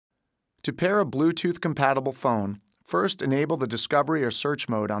To pair a Bluetooth-compatible phone, first enable the Discovery or Search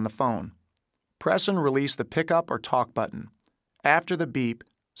mode on the phone. Press and release the Pickup or Talk button. After the beep,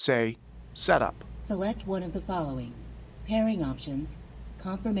 say, Setup. Select one of the following: pairing options,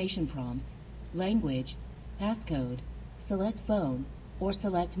 confirmation prompts, language, passcode, select phone, or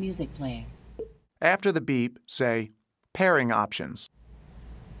select music player. After the beep, say, Pairing options.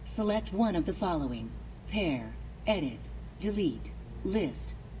 Select one of the following: pair, edit, delete,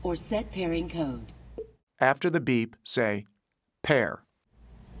 list, or set pairing code. After the beep, say, Pair.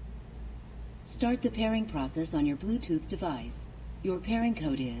 Start the pairing process on your Bluetooth device. Your pairing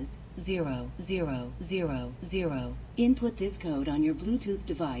code is 0000. Input this code on your Bluetooth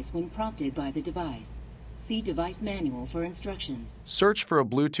device when prompted by the device. See device manual for instructions. Search for a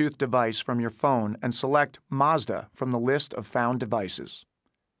Bluetooth device from your phone and select Mazda from the list of found devices.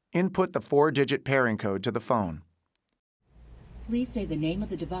 Input the 4-digit pairing code to the phone. Please say the name of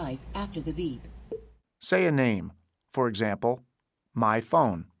the device after the beep. Say a name, for example, My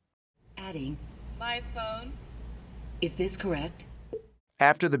Phone. Adding, My phone. is this correct?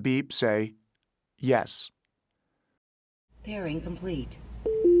 After the beep, say, Yes. Pairing complete.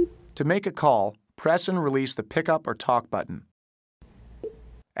 To make a call, press and release the Pickup or Talk button.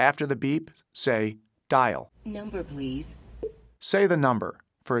 After the beep, say, Dial. Number, please. Say the number,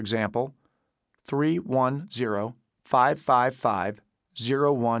 for example,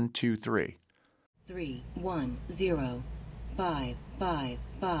 310-555-0123.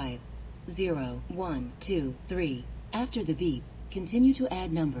 310-555-0123. After the beep, continue to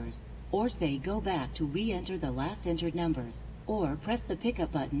add numbers, or say go back to re-enter the last entered numbers, or press the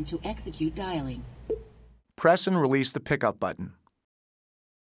pickup button to execute dialing. Press and release the Pickup button.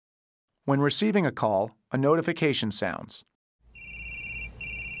 When receiving a call, a notification sounds.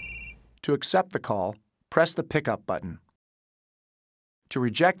 To accept the call, press the Pickup button. To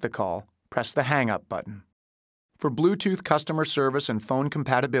reject the call, press the Hang Up button. For Bluetooth customer service and phone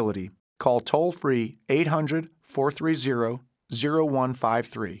compatibility, call toll-free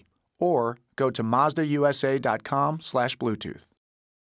 800-430-0153 or go to mazdausa.com/Bluetooth.